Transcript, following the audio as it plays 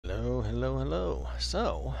hello, hello.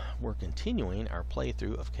 So, we're continuing our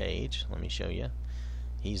playthrough of Cage. Let me show you.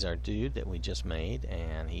 He's our dude that we just made,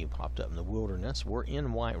 and he popped up in the wilderness. We're in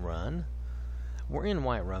Whiterun. We're in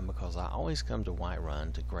Whiterun because I always come to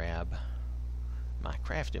Whiterun to grab my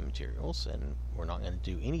crafting materials, and we're not going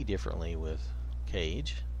to do any differently with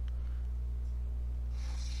Cage.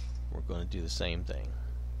 We're going to do the same thing.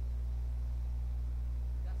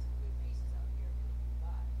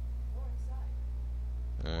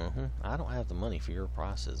 I don't have the money for your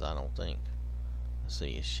prices, I don't think. Let's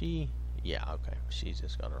see, is she? Yeah, okay. She's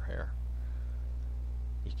just got her hair.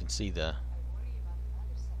 You can see the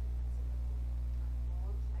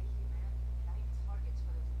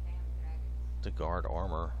guard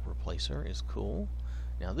armor replacer is cool.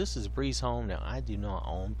 Now this is Breeze Home. Now I do not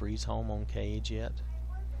own Breeze Home on Cage yet.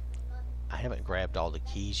 I haven't grabbed all the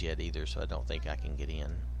keys yet either, so I don't think I can get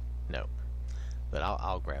in. No. But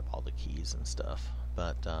I'll grab all the keys and stuff.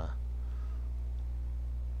 But I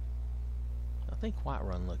think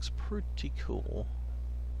Whiterun looks pretty cool.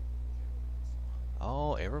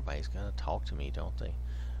 Oh, everybody's gonna talk to me, don't they?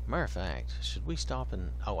 Matter of fact, should we stop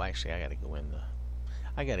and? Oh, actually, I gotta go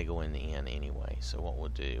in the inn anyway. So what we'll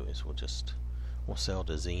do is we'll sell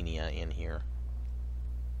to Xenia in here.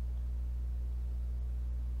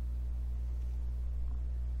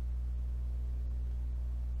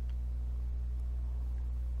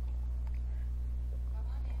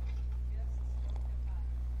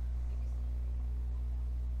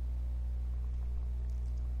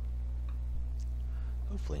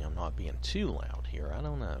 Hopefully I'm not being too loud here. I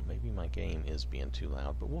don't know. Maybe my game is being too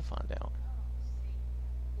loud, but we'll find out.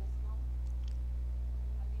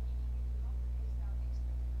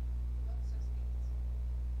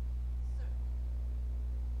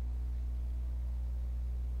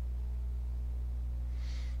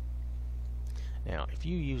 Now, if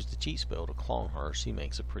you use the cheat spell to clone her, she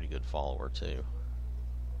makes a pretty good follower too.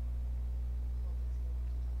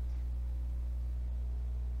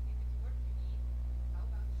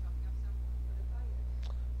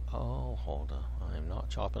 Oh, hold on. I am not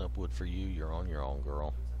chopping up wood for you. You're on your own,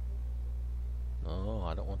 girl. No,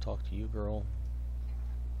 I don't want to talk to you, girl.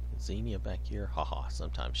 Xenia back here? Haha,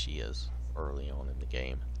 sometimes she is early on in the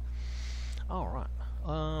game. Alright.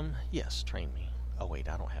 Yes, train me. Oh, wait,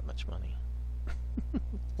 I don't have much money.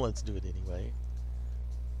 Let's do it anyway.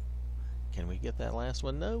 Can we get that last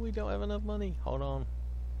one? No, we don't have enough money. Hold on.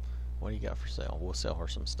 What do you got for sale? We'll sell her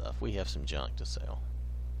some stuff. We have some junk to sell.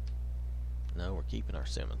 No, we're keeping our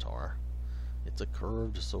scimitar. It's a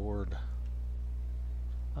curved sword.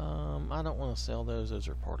 I don't want to sell those. Those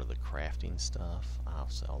are part of the crafting stuff. I'll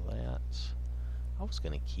sell that. I was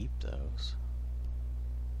going to keep those.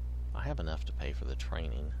 I have enough to pay for the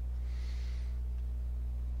training.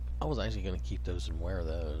 I was actually going to keep those and wear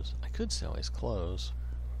those. I could sell his clothes.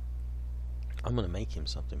 I'm going to make him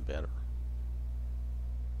something better.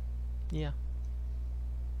 Yeah.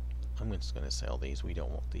 I'm just going to sell these. We don't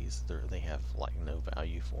want these. They have like no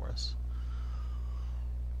value for us.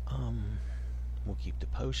 We'll keep the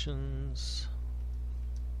potions.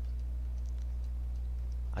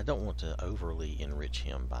 I don't want to overly enrich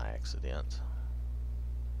him by accident.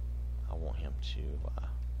 I want him to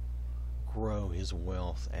grow his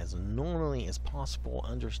wealth as normally as possible,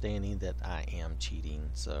 understanding that I am cheating,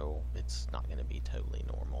 so it's not going to be totally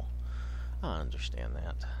normal. I understand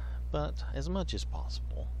that, but as much as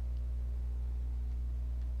possible.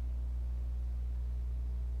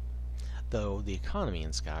 Though the economy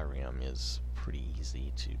in Skyrim is pretty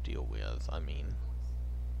easy to deal with. I mean,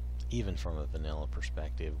 even from a vanilla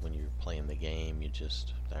perspective, when you're playing the game, you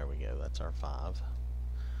just, there we go, that's our 5.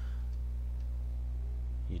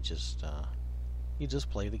 You just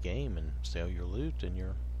play the game and sell your loot, and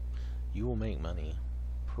you will make money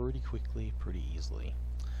pretty quickly, pretty easily.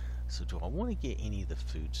 So do I want to get any of the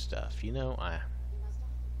food stuff? You know,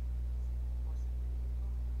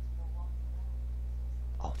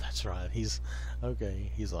 oh, that's right. He's okay.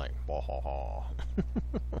 He's like, bah, ha, ha.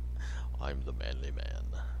 I'm the manly man.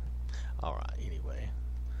 Alright, anyway.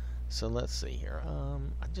 So let's see here.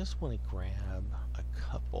 I just want to grab a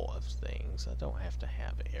couple of things. I don't have to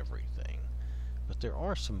have everything. But there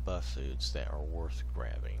are some buff foods that are worth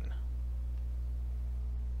grabbing.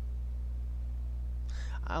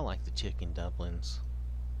 I like the chicken dumplings.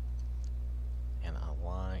 And I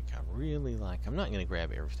really like, I'm not going to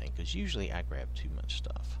grab everything, because usually I grab too much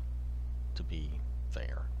stuff, to be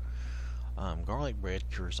fair. Garlic bread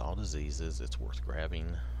cures all diseases. It's worth grabbing.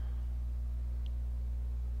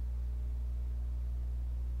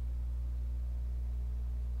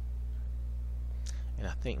 And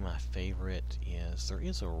I think my favorite is, there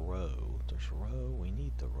is a roe. There's roe. We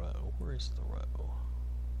need the roe. Where is the roe?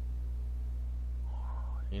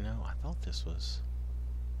 You know, I thought this was...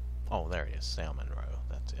 Oh, there it is. Salmon roe.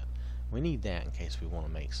 That's it. We need that in case we want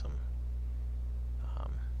to make some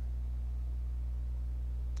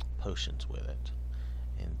potions with it.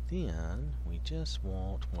 And then we just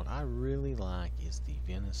want... What I really like is the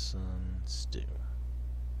venison stew.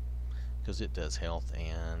 Because it does health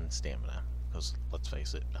and stamina. Because, let's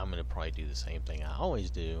face it, I'm going to probably do the same thing I always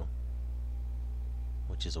do,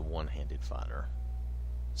 which is a one-handed fighter.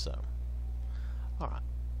 So, alright.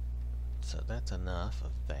 So that's enough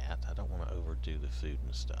of that. I don't want to overdo the food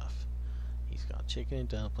and stuff. He's got chicken and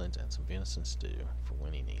dumplings and some venison stew for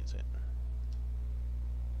when he needs it.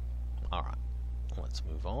 Alright, let's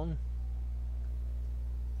move on.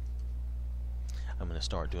 I'm going to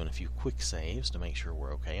start doing a few quick saves to make sure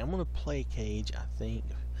we're okay. I'm going to play Cage, I think,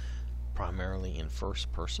 primarily in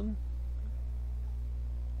first person.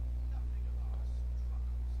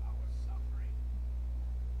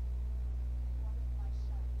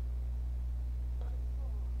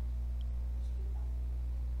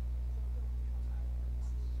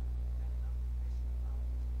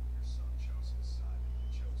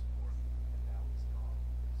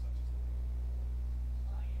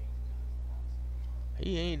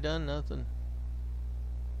 He ain't done nothing.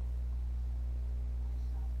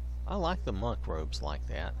 I like the monk robes like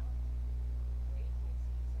that.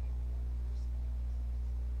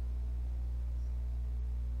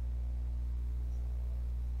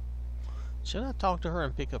 Should I talk to her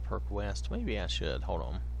and pick up her quest? Maybe I should. Hold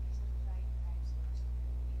on.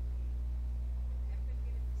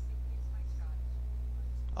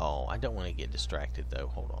 Oh, I don't want to get distracted though.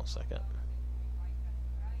 Hold on a second.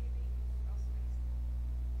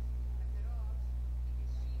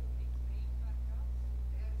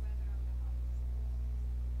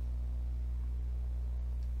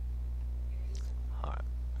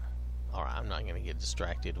 Alright, I'm not going to get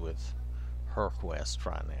distracted with her quest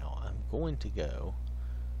right now. I'm going to go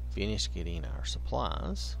finish getting our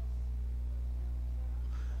supplies,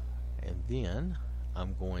 and then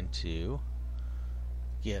I'm going to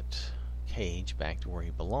get Cage back to where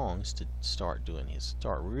he belongs to start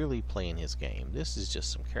really playing his game. This is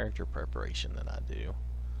just some character preparation that I do,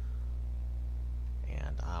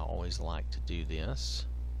 and I always like to do this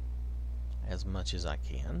as much as I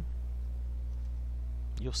can.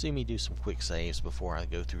 You'll see me do some quick saves before I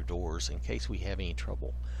go through doors in case we have any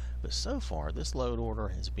trouble. But so far, this load order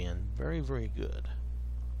has been very, very good.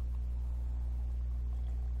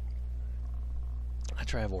 I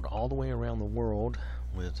traveled all the way around the world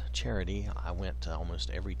with Charity. I went to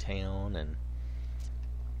almost every town and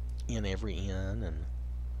in every inn and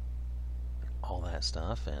all that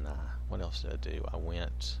stuff. And what else did I do? I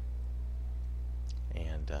went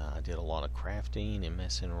and I did a lot of crafting and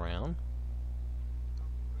messing around.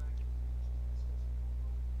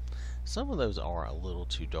 Some of those are a little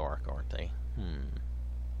too dark, aren't they?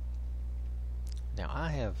 Now I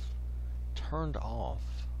have turned off,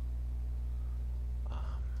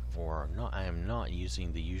 I am not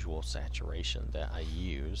using the usual saturation that I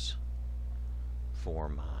use for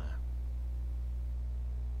my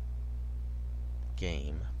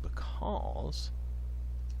game because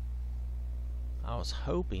I was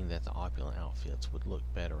hoping that the opulent outfits would look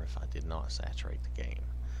better if I did not saturate the game.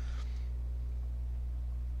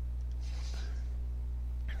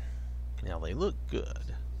 Now they look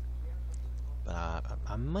good, but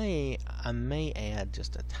I may add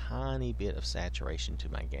just a tiny bit of saturation to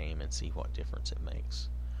my game and see what difference it makes.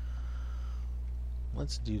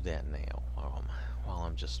 Let's do that now while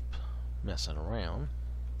I'm just messing around.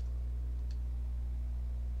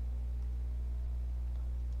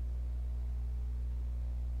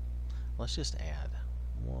 Let's just add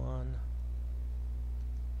 1,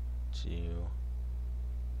 2,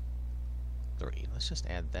 3. Let's just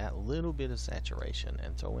add that little bit of saturation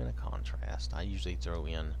and throw in a contrast. I usually throw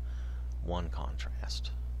in 1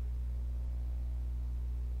 contrast.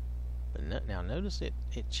 But now notice it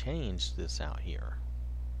changed this out here.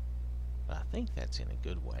 But I think that's in a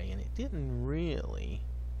good way, and it didn't really...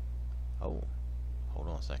 Oh, hold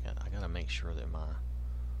on a second. I gotta make sure that my...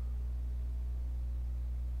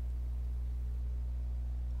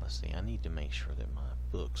 Let's see, I need to make sure that my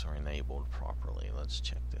books are enabled properly. Let's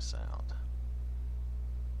check this out.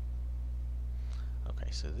 Okay,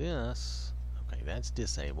 so this, okay, that's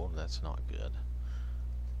disabled, that's not good.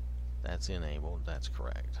 That's enabled, that's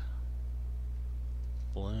correct.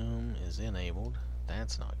 Bloom is enabled,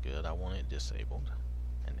 that's not good, I want it disabled.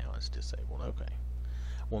 And now it's disabled, okay.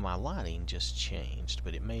 Well, my lighting just changed,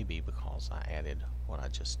 but it may be because I added what I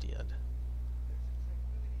just did.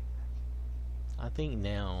 I think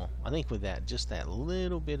with that, just that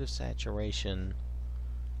little bit of saturation,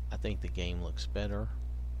 I think the game looks better.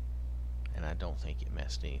 and I don't think it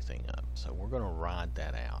messed anything up. So we're going to ride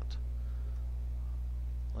that out.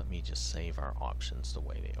 Let me just save our options the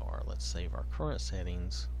way they are. Let's save our current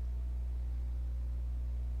settings.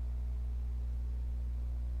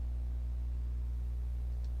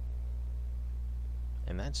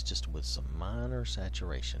 And that's just with some minor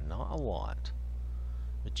saturation, not a lot,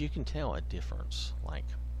 but you can tell a difference. Like,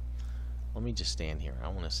 let me just stand here. I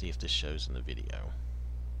want to see if this shows in the video.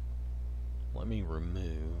 Let me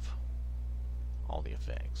remove all the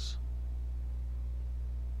effects.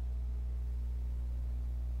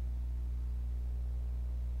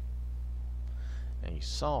 And you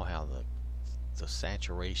saw how the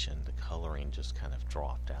saturation, the coloring just kind of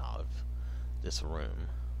dropped out of this room.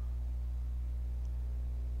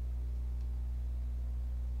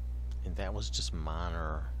 And that was just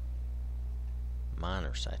minor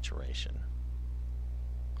saturation.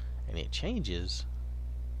 And it changes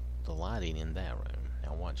the lighting in that room.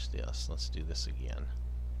 Now watch this. Let's do this again.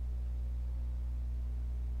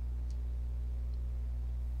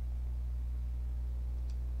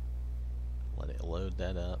 Let it load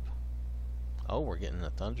that up. Oh, we're getting a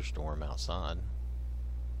thunderstorm outside.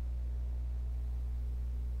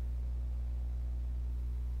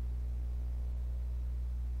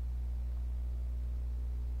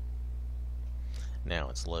 Now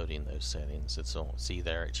it's loading those settings. It's on. See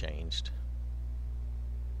there, it changed.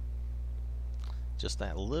 Just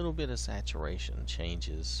that little bit of saturation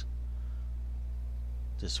changes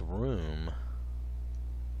this room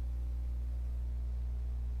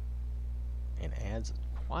and adds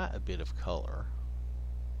quite a bit of color.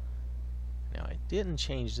 Now it didn't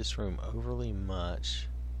change this room overly much,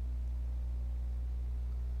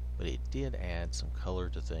 but it did add some color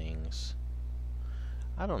to things.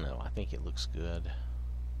 I don't know, I think it looks good.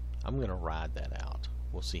 I'm gonna ride that out.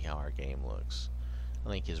 We'll see how our game looks. I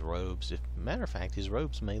think his robes, matter of fact, his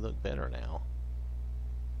robes may look better now.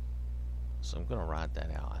 So I'm gonna ride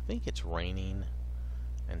that out. I think it's raining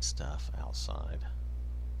and stuff outside.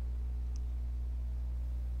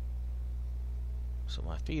 So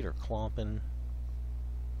my feet are clomping.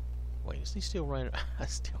 Wait, is he still running? I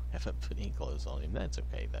still haven't put any clothes on him. That's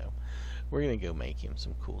okay though. We're gonna go make him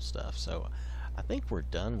some cool stuff. So I think we're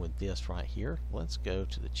done with this right here. Let's go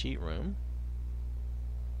to the cheat room.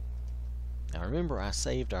 Now remember, I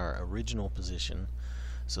saved our original position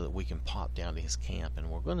so that we can pop down to his camp, and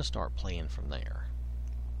we're going to start playing from there.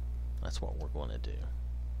 That's what we're going to do.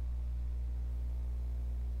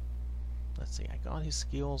 Let's see, I got his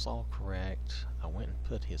skills all correct. I went and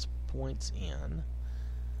put his points in.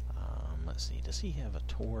 Let's see, does he have a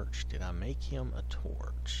torch? Did I make him a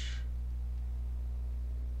torch?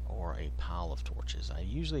 Or a pile of torches? I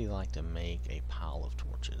usually like to make a pile of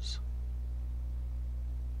torches.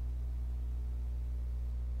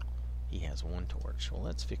 He has one torch. Well,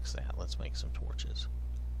 let's fix that. Let's make some torches.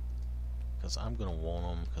 Because I'm going to want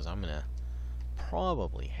them, because I'm going to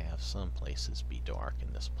probably have some places be dark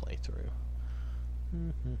in this playthrough.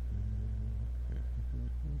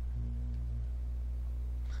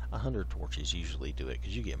 100 torches usually do it,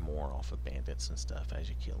 because you get more off of bandits and stuff as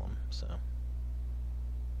you kill them. So.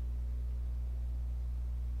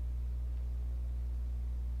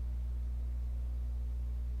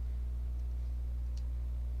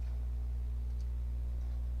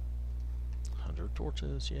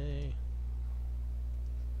 Torches, yay.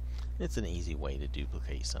 It's an easy way to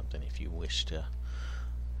duplicate something if you wish to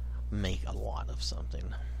make a lot of something.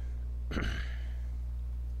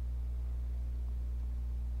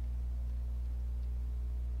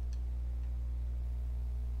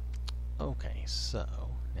 Okay, so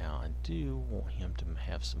now I do want him to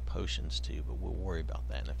have some potions too, but we'll worry about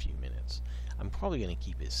that in a few minutes. I'm probably going to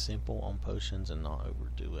keep it simple on potions and not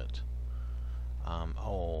overdo it.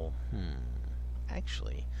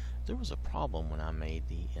 Actually, there was a problem when I made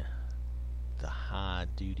the high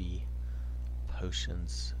duty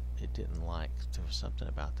potions. It didn't like, there was something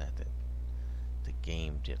about that the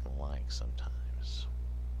game didn't like sometimes.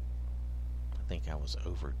 I think I was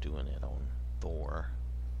overdoing it on Thor.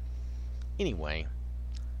 Anyway,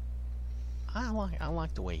 I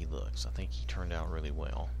like the way he looks. I think he turned out really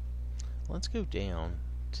well. Let's go down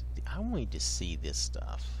to I want to see this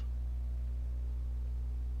stuff.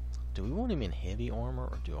 Do we want him in heavy armor,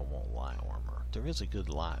 or do I want light armor? There is a good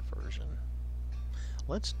light version.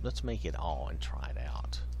 Let's make it all and try it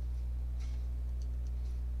out.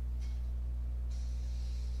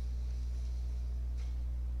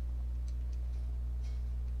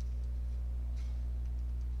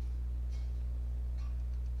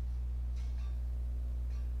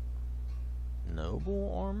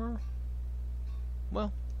 Noble armor?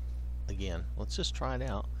 Well, again, let's just try it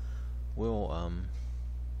out. We'll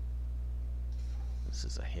This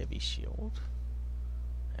is a heavy shield.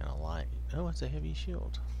 And a light. Oh, it's a heavy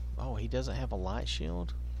shield. Oh, he doesn't have a light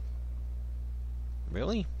shield?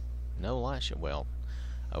 Really? No light shield? Well,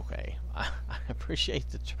 okay. I appreciate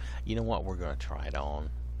the... You know what? We're going to try it on.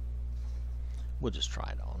 We'll just try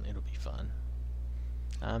it on. It'll be fun.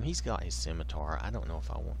 He's got his scimitar. I don't know if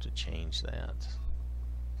I want to change that.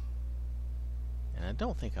 And I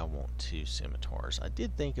don't think I want 2 scimitars. I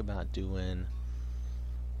did think about doing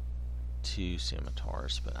 2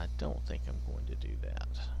 scimitars, but I don't think I'm going to do that.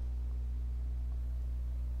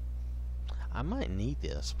 I might need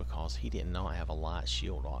this because he did not have a light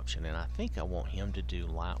shield option, and I think I want him to do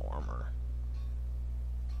light armor.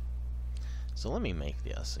 So let me make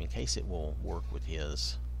this in case it will work with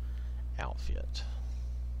his outfit.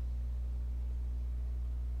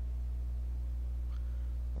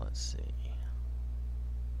 Let's see.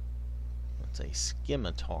 It's a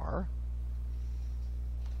scimitar.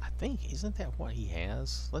 I think, isn't that what he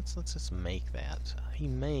has? Let's just make that. He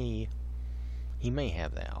may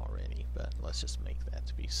have that already, but let's just make that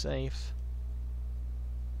to be safe.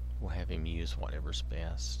 We'll have him use whatever's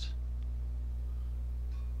best.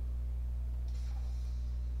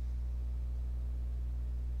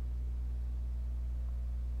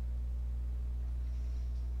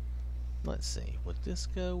 Let's see, would this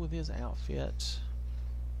go with his outfit?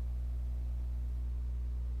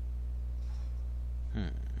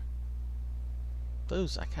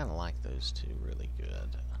 Those, I kind of like those two really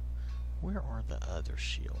good. Where are the other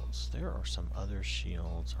shields? There are some other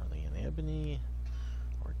shields. Are they in Ebony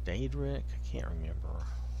or Daedric? I can't remember.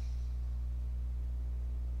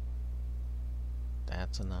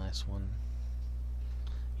 That's a nice one.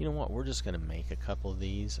 You know what? We're just going to make a couple of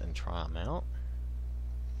these and try them out.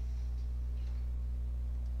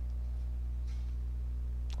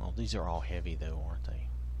 Oh, these are all heavy though, aren't they?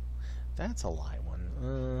 That's a light one.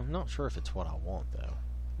 I'm not sure if it's what I want though.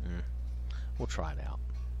 We'll try it out.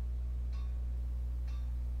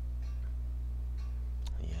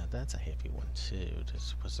 Yeah, that's a heavy one too.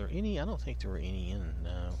 Was there any? I don't think there were any in.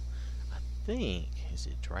 No. I think, is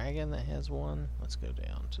it Dragon that has one? Let's go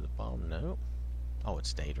down to the bottom. No. Oh,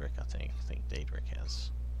 it's Daedric, I think. I think Daedric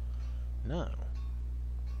has. No.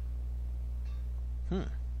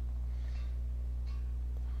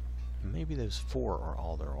 Maybe those 4 are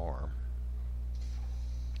all there are.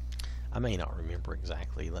 I may not remember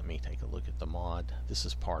exactly. Let me take a look at the mod. This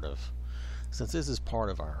is part of, since this is part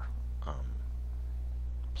of our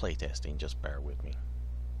playtesting, just bear with me.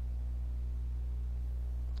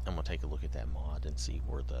 I'm gonna take a look at that mod and see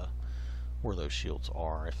where those shields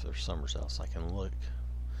are, if there's somewhere else I can look.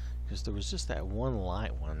 Because there was just that one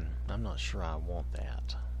light one. I'm not sure I want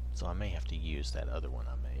that. So I may have to use that other one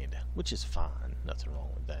I made, which is fine. Nothing wrong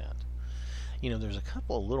with that. You know, there's a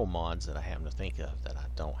couple of little mods that I happen to think of that I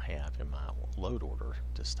don't have in my load order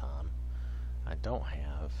this time. I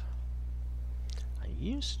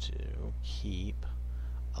used to keep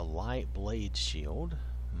a light blade shield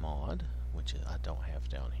mod, which I don't have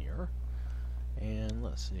down here. And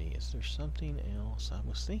let's see, is there something else? I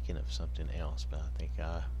was thinking of something else, but I think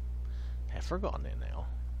I have forgotten it now.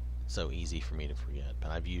 It's so easy for me to forget,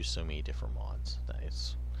 but I've used so many different mods that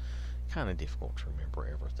it's kind of difficult to remember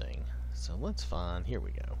everything. So let's find, here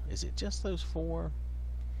we go. Is it just those 4?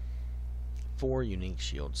 4 unique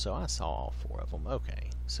shields. So I saw all 4 of them. Okay.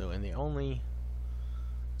 So and the only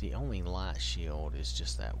light shield is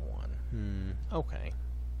just that one. Okay.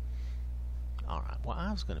 Alright. Well,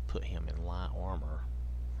 I was going to put him in light armor.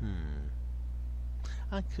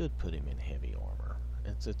 I could put him in heavy armor.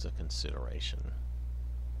 It's a consideration.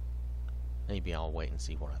 Maybe I'll wait and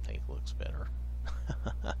see what I think looks better.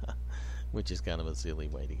 Which is kind of a silly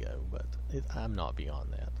way to go, but I'm not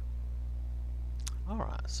beyond that.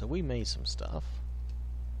 Alright, so we made some stuff.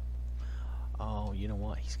 Oh, you know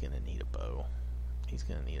what? He's going to need a bow. He's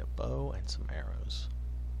going to need a bow and some arrows.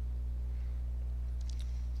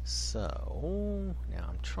 So, now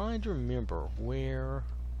I'm trying to remember where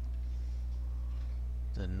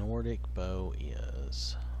the Nordic bow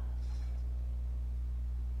is.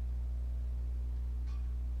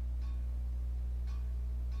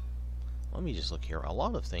 Let me just look here. A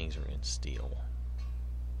lot of things are in steel.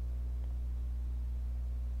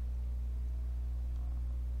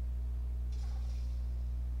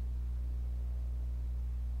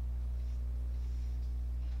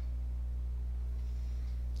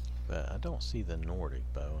 But I don't see the Nordic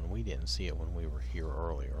bow, and we didn't see it when we were here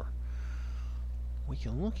earlier. We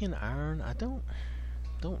can look in iron. I don't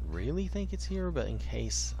really think it's here, but in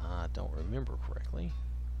case I don't remember correctly.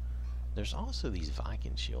 There's also these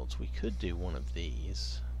Viking shields. We could do one of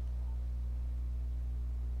these.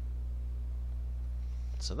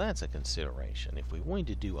 So that's a consideration. If we wanted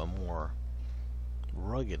to do a more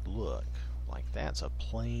rugged look, like that's a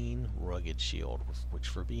plain rugged shield, which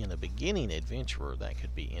for being a beginning adventurer, that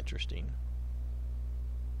could be interesting.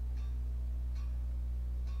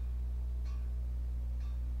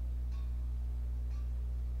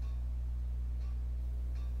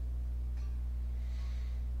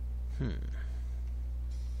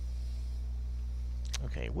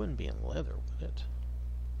 Okay, it wouldn't be in leather, would it?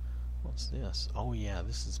 What's this? Oh yeah,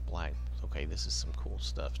 this is black. Okay, this is some cool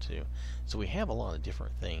stuff too. So we have a lot of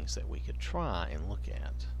different things that we could try and look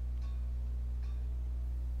at.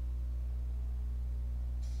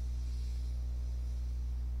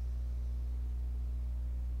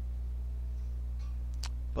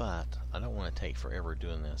 But I don't want to take forever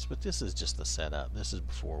doing this. But this is just the setup. This is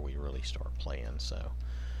before we really start playing. So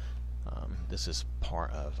this is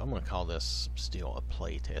part of, I'm going to call this still a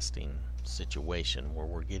play testing situation where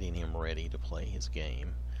we're getting him ready to play his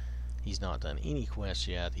game. He's not done any quests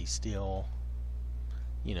yet. He's still,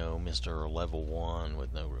 you know, Mr. Level 1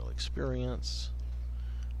 with no real experience.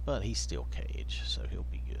 But he's still Cage, so he'll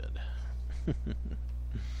be good.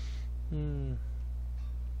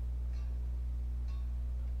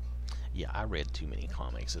 Yeah, I read too many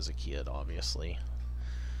comics as a kid, obviously.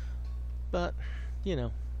 But, you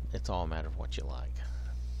know, it's all a matter of what you like.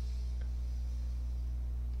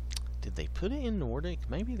 Did they put it in Nordic?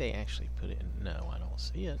 Maybe they actually put it in... No, I don't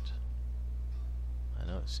see it. I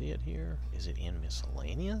don't see it here. Is it in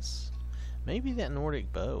Miscellaneous? Maybe that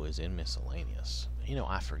Nordic bow is in Miscellaneous. You know,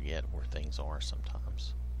 I forget where things are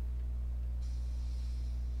sometimes.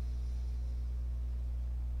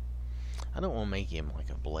 I don't want to make him like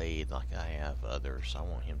a blade like I have others. I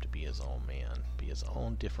want him to be his own man. Be his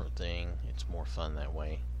own different thing. It's more fun that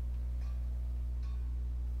way.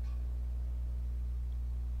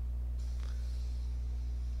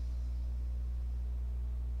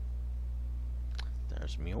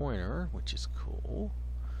 There's Mjolnir, which is cool.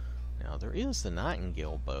 Now there is the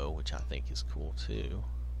Nightingale bow, which I think is cool too.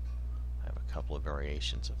 I have a couple of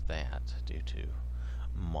variations of that due to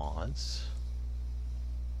mods.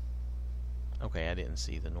 Okay, I didn't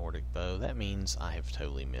see the Nordic bow. That means I have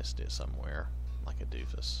totally missed it somewhere, like a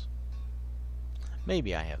doofus.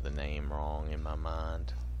 Maybe I have the name wrong in my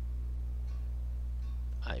mind.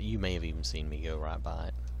 You may have even seen me go right by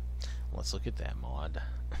it. Let's look at that mod.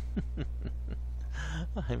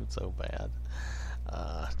 I'm so bad.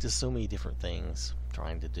 Just so many different things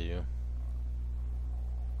trying to do.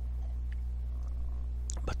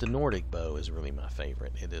 But the Nordic bow is really my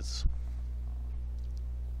favorite. It is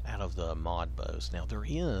out of the mod bows. Now there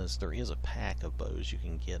is a pack of bows you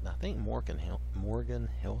can get, and I think Morgan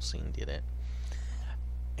Helsing did it.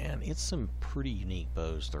 And it's some pretty unique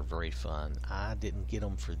bows. They're very fun. I didn't get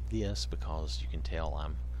them for this because you can tell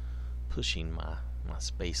I'm pushing my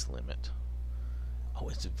space limit. Oh,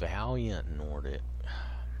 it's Valiant Nordic,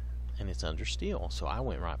 and it's under steel, so I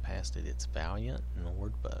went right past it. It's Valiant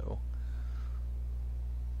Nord bow.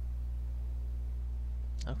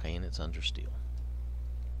 Okay, and it's under steel.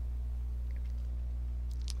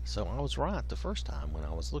 So I was right the first time when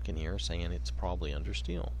I was looking here saying it's probably under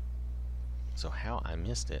steel. So how I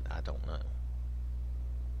missed it, I don't know.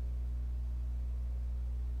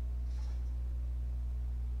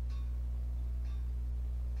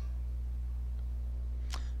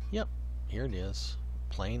 Yep, here it is.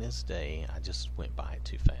 Plain as day. I just went by it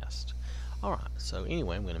too fast. Alright, so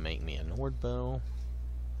anyway, I'm going to make me a Nord bow.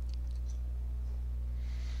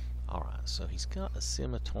 Alright, so he's got a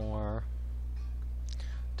scimitar.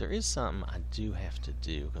 There is something I do have to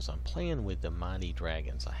do because I'm playing with the mighty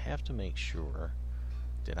dragons. I have to make sure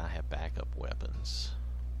that I have backup weapons.